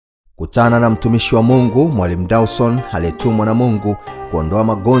Kutana na mtumishi wa Mungu Mwalimu Dawson aliyetumwa na Mungu kuondoa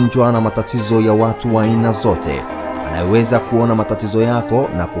magonjwa na matatizo ya watu wa aina zote. Anaweza kuona matatizo yako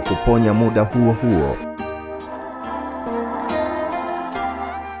na kukuponya muda huo huo.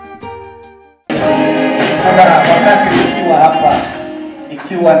 Wakati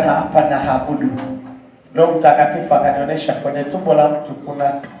ikiwa hapa na habudu, Roho Mtakatifu akanionyesha kwenye tumbo la mtu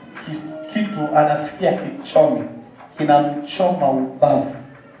kuna kitu anasikia kichomi, kinamchoma ubavu.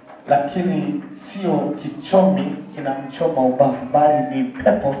 Lakini sio kichomi kinamchoma ubavu, bali ni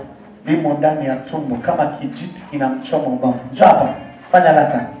pepo limo ndani ya tumbo kama kijiti kinamchoma ubavu. Njoo hapa, fanya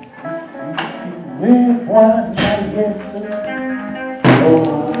laka. Usifiwe Bwana Yesu.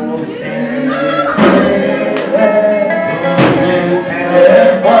 Usifiwe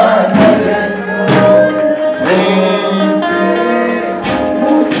Bwana Yesu.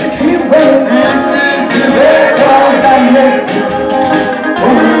 Usifiwe Bwana Yesu.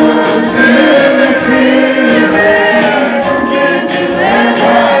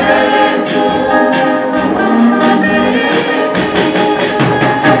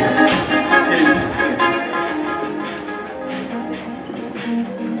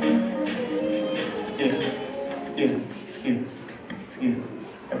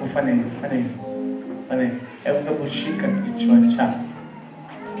 Shika kichwa chako.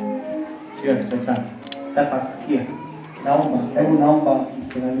 Sasa sikia. Naomba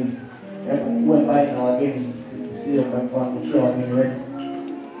msimamie. Uwe mbali na wageni, sio kuangukia wageni wetu.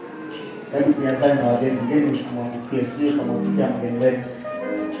 Jiazani na wageni, mgeni usimwangukie, sio kama kuangukia mgeni wetu.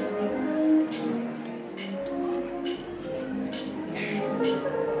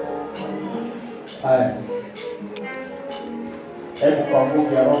 Haya. Kwa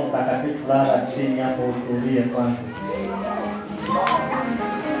nguvu ya Roho Mtakatifu, lala chini hapo utulie kwanza.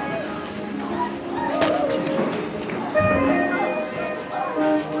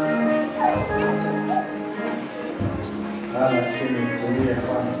 Lala chini utulie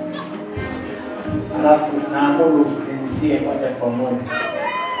kwanza. Alafu naamuru usinzie moja kwa moja.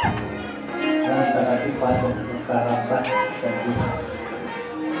 Roho Mtakatifu aanze kukarabati kabisa.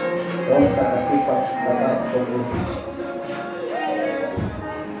 Roho Mtakatifu akukarabati kabisa.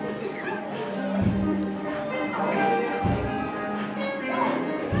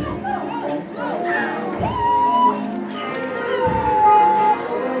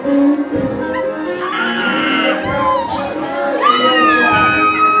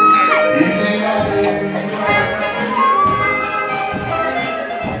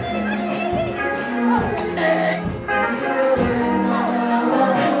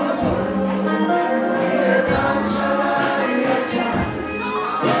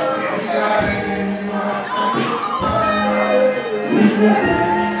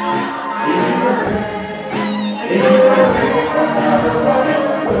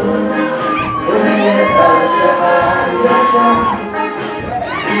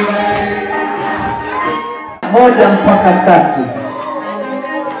 Moja mpaka tatu.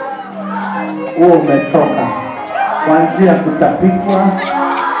 Umetoka kwa njia ya kutapikwa,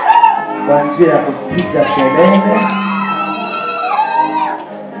 kwa njia ya kupiga kelele,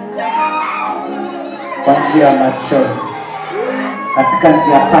 kwa njia ya machozi. Katika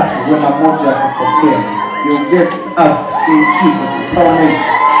njia tatu, uwe na moja ya kutokea. You get out in Jesus'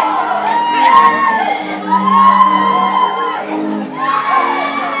 name.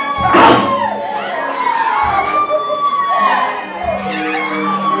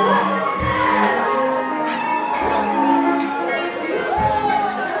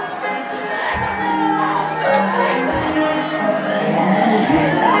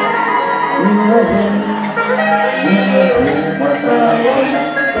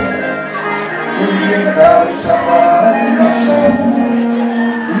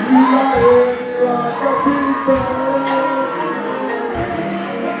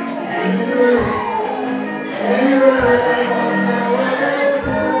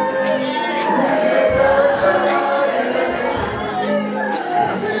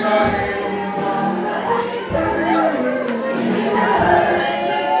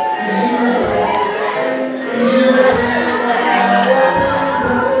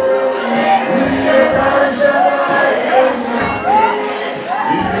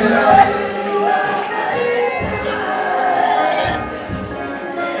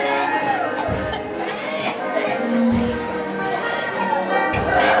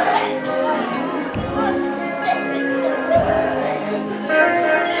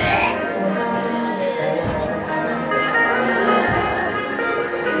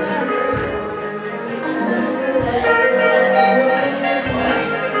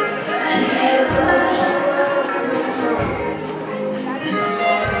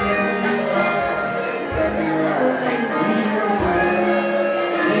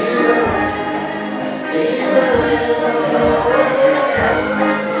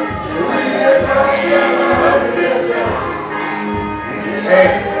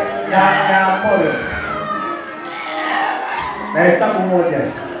 Na moyo. Na hesabu moja.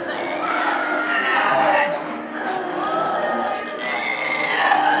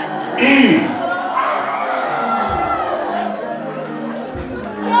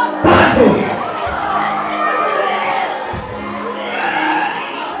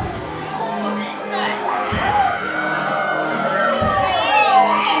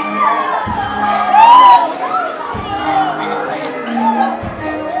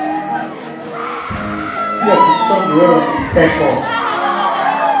 Sio kichoni wewe pepo.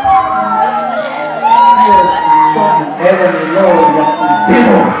 Sio kichoni wewe ni roho ya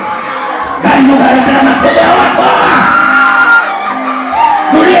kuzimu. Nani unarejea na tende wako?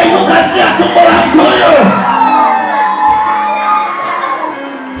 Dunia inukatia tumbo la mtoyo.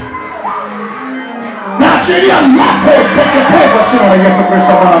 Naachilia moto teketee kwa jina la Yesu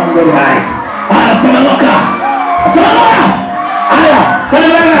Kristo Bwana Mungu hai. Anasema loka. Anasema loka. Aya,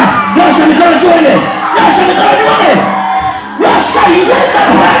 kalelena. Nyosha mikono juu ile. Nyosha mikono juu ile. Nyosha iweza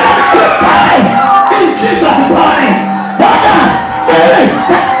Bwana kupai. In Jesus name. Moja, mbili,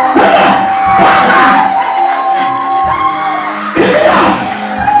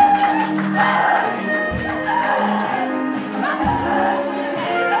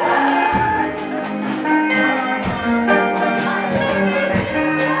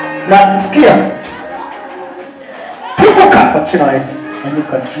 Sikia. Funguka kwa jina la Yesu.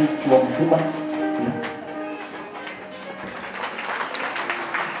 Inuka juu kwa mzima.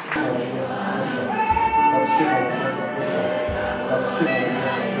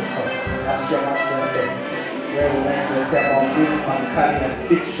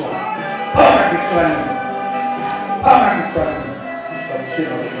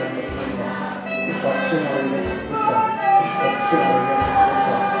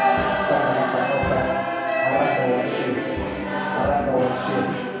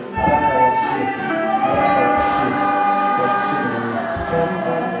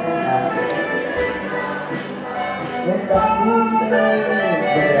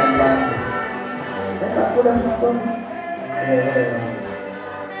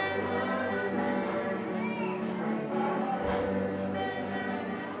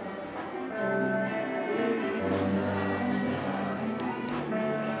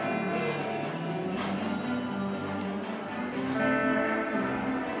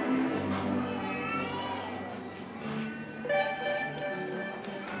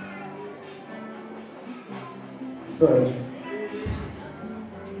 Sorry.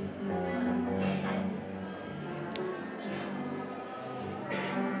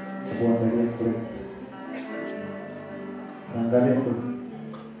 Angalia kule. Angalia kule.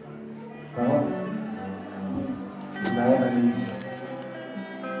 Unaona nini?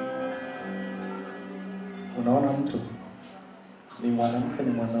 Unaona mtu? Ni mwanamke,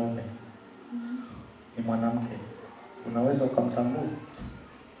 ni mwanaume? Ni mwanamke. Unaweza ukamtambua?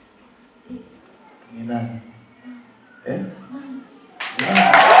 Ni nani?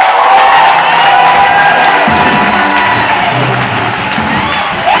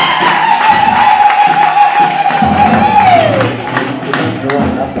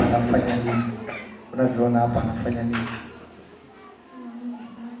 Unavyoona hapa anafanya nini?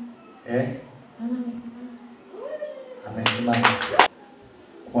 Amesimama.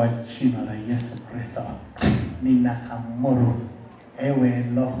 Kwa jina la Yesu Kristo ninaamuru ewe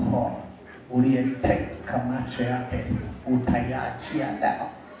roho uliyeteka macho yake utayaachia leo.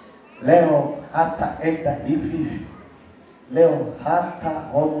 Leo hata enda hivi. Leo hata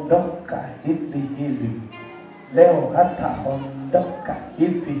ondoka hivi hivi. Leo hata ondoka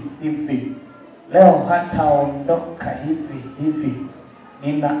hivi hivi. Leo hata ondoka hivi hivi.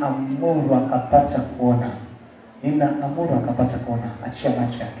 Ninaamuru akapata kuona. Ninaamuru akapata kuona. Achia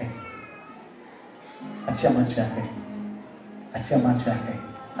macho yake. Achia macho yake. Achia macho yake.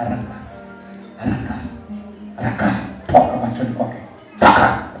 Haraka. Haraka. Haraka. Toka machoni kwake.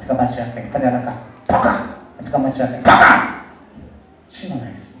 Toka katika macho yake. Fanya haraka. Toka katika macho yake. Toka. Chini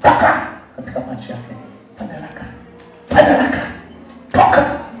nice. Toka katika macho yake. Fanya haraka. Fanya haraka. Toka.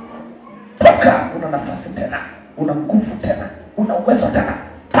 Toka. Una nafasi tena. Una nguvu tena. Una uwezo tena.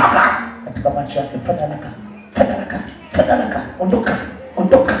 Toka katika macho yake. Fanya haraka. Fanya haraka. Fanya haraka. Ondoka.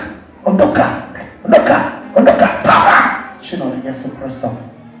 Ondoka. Ondoka. Ondoka. Ondoka. Toka. Jina la Yesu Kristo.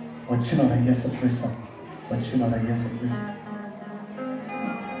 Kwa jina la Yesu Kristo. Kwa jina la Yesu Kristo.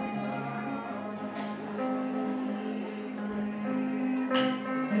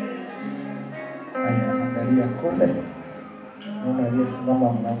 Angalia kule. Unaona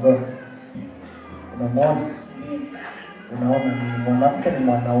aliyesimama mlangoni. Unamwona? Unaona ni mwanamke, ni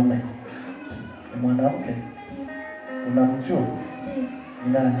mwanaume? Ni mwanamke. Unamjua?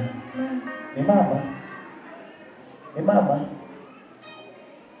 Ni nani? Ni mama. Ni mama.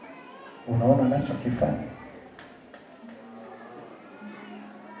 Unaona anachokifanya?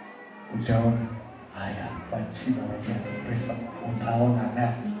 Ujaona? Haya, kwa jina la Yesu Kristo utaona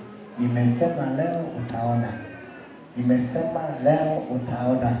leo. Nimesema leo utaona. Nimesema leo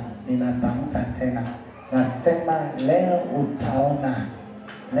utaona. Ninatamka tena. Nasema leo utaona.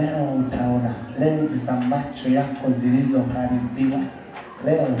 Leo utaona. Lenzi za macho yako zilizoharibiwa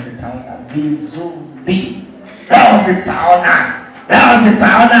leo zitaona vizuri. Leo zitaona. Leo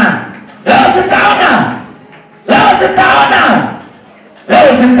zitaona. Leo zitaona. Leo zitaona.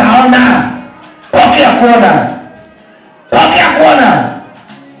 Leo zitaona. Pokea kuona. Pokea kuona.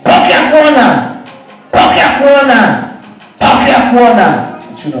 Pokea kuona. Pokea kuona. Pokea kuona.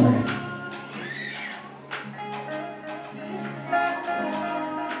 Jina la Yesu.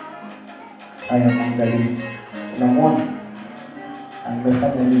 Haya, mwangalie. Unamwona?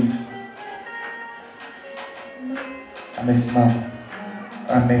 Amefanya nini? Amesimama.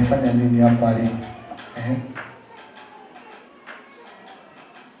 Amefanya nini hapo alipo?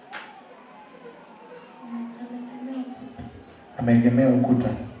 Ameegemea ukuta.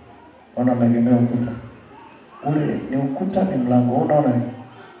 Ona ameegemea ukuta. Ule ni ukuta, ni mlango. Unaona nini?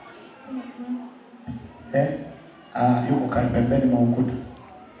 Yuko pembeni mwa ukuta.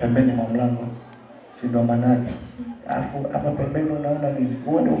 Pembeni mwa mlango. Si ndo manake. Alafu hapa pembeni unaona nini?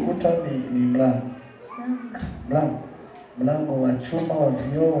 Huo ni ukuta, ni mlango. Mlango. Mlango wa chuma, wa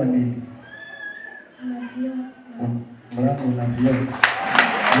vioo, wa nini? Mlango una vioo.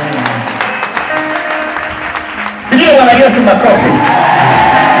 Ndio Bwana Yesu makofi.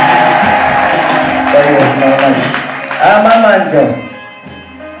 Kwa hiyo tunaona. Mama njoo.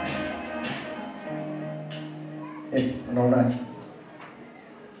 Unaonaje?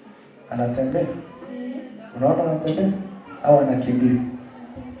 Anatembea. Unaona anatembea au anakimbia?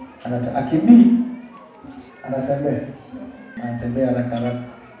 Akimbia. Anatembea. Anatembea haraka haraka.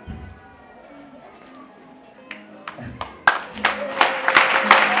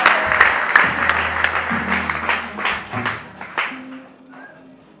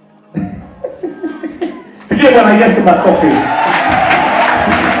 Pigia Bwana Yesu makofi.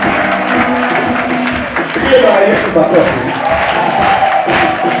 Pigia Bwana Yesu makofi.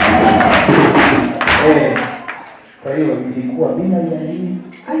 Kwa hiyo ilikuwa bila ya hii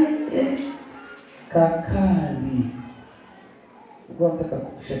kakali. Kwa nataka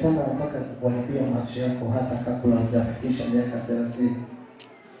shetani anataka kukuharibia macho yako hata kabla hujafikisha miaka 30.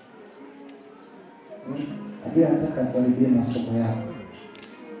 Pia anataka kuharibia masomo yako.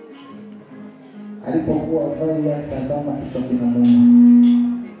 Alipokuwa vaya tazama kichwa kinamuuma.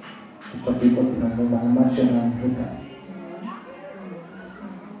 Kichwa kinamuuma na macho yanamvuta.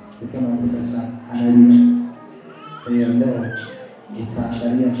 Kichwa kinamvuta sana. Analia. Leo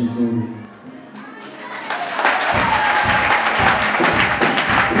utaangalia vizuri.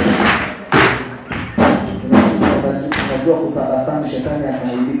 Unajua kutabasamu shetani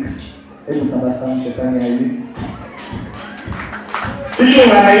anaibika. Hebu tabasamu shetani anaibika. Ndio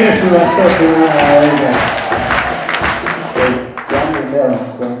Bwana Yesu watoto wanaweza. Yaani leo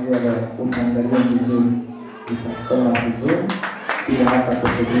kuanzia leo utaangalia vizuri. Utasoma vizuri bila hata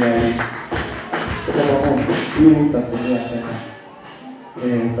kutumia hii. Hii utatumia tena.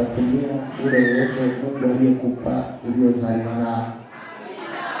 Utatumia ule uwezo Mungu aliyekupa uliozaliwa nao.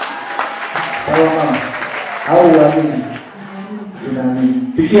 Sawa mama? Au uamini? Unaamini.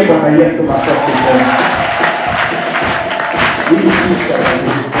 Pigie Bwana Yesu makofi tena. Hii picha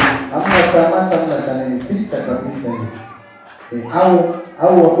kabisa. Hamna samata, hamna kaneni. Picha kabisa hii.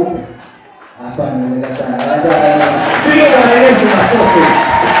 Au wakupe? Hapana, nimekataa. Pigie Bwana Yesu makofi.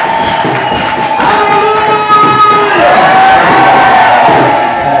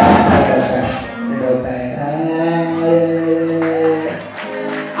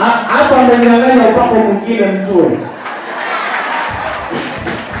 Hapa amenyang'anya upako mwingine mtue.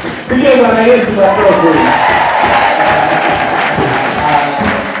 Pigie Bwana Yesu makofi.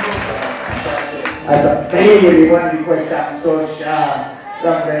 Sasa yeye ni wani kwa shamtosha.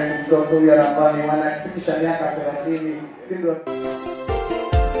 Labda mtoto huyu anafanya maana akifikisha miaka 30 si ndio?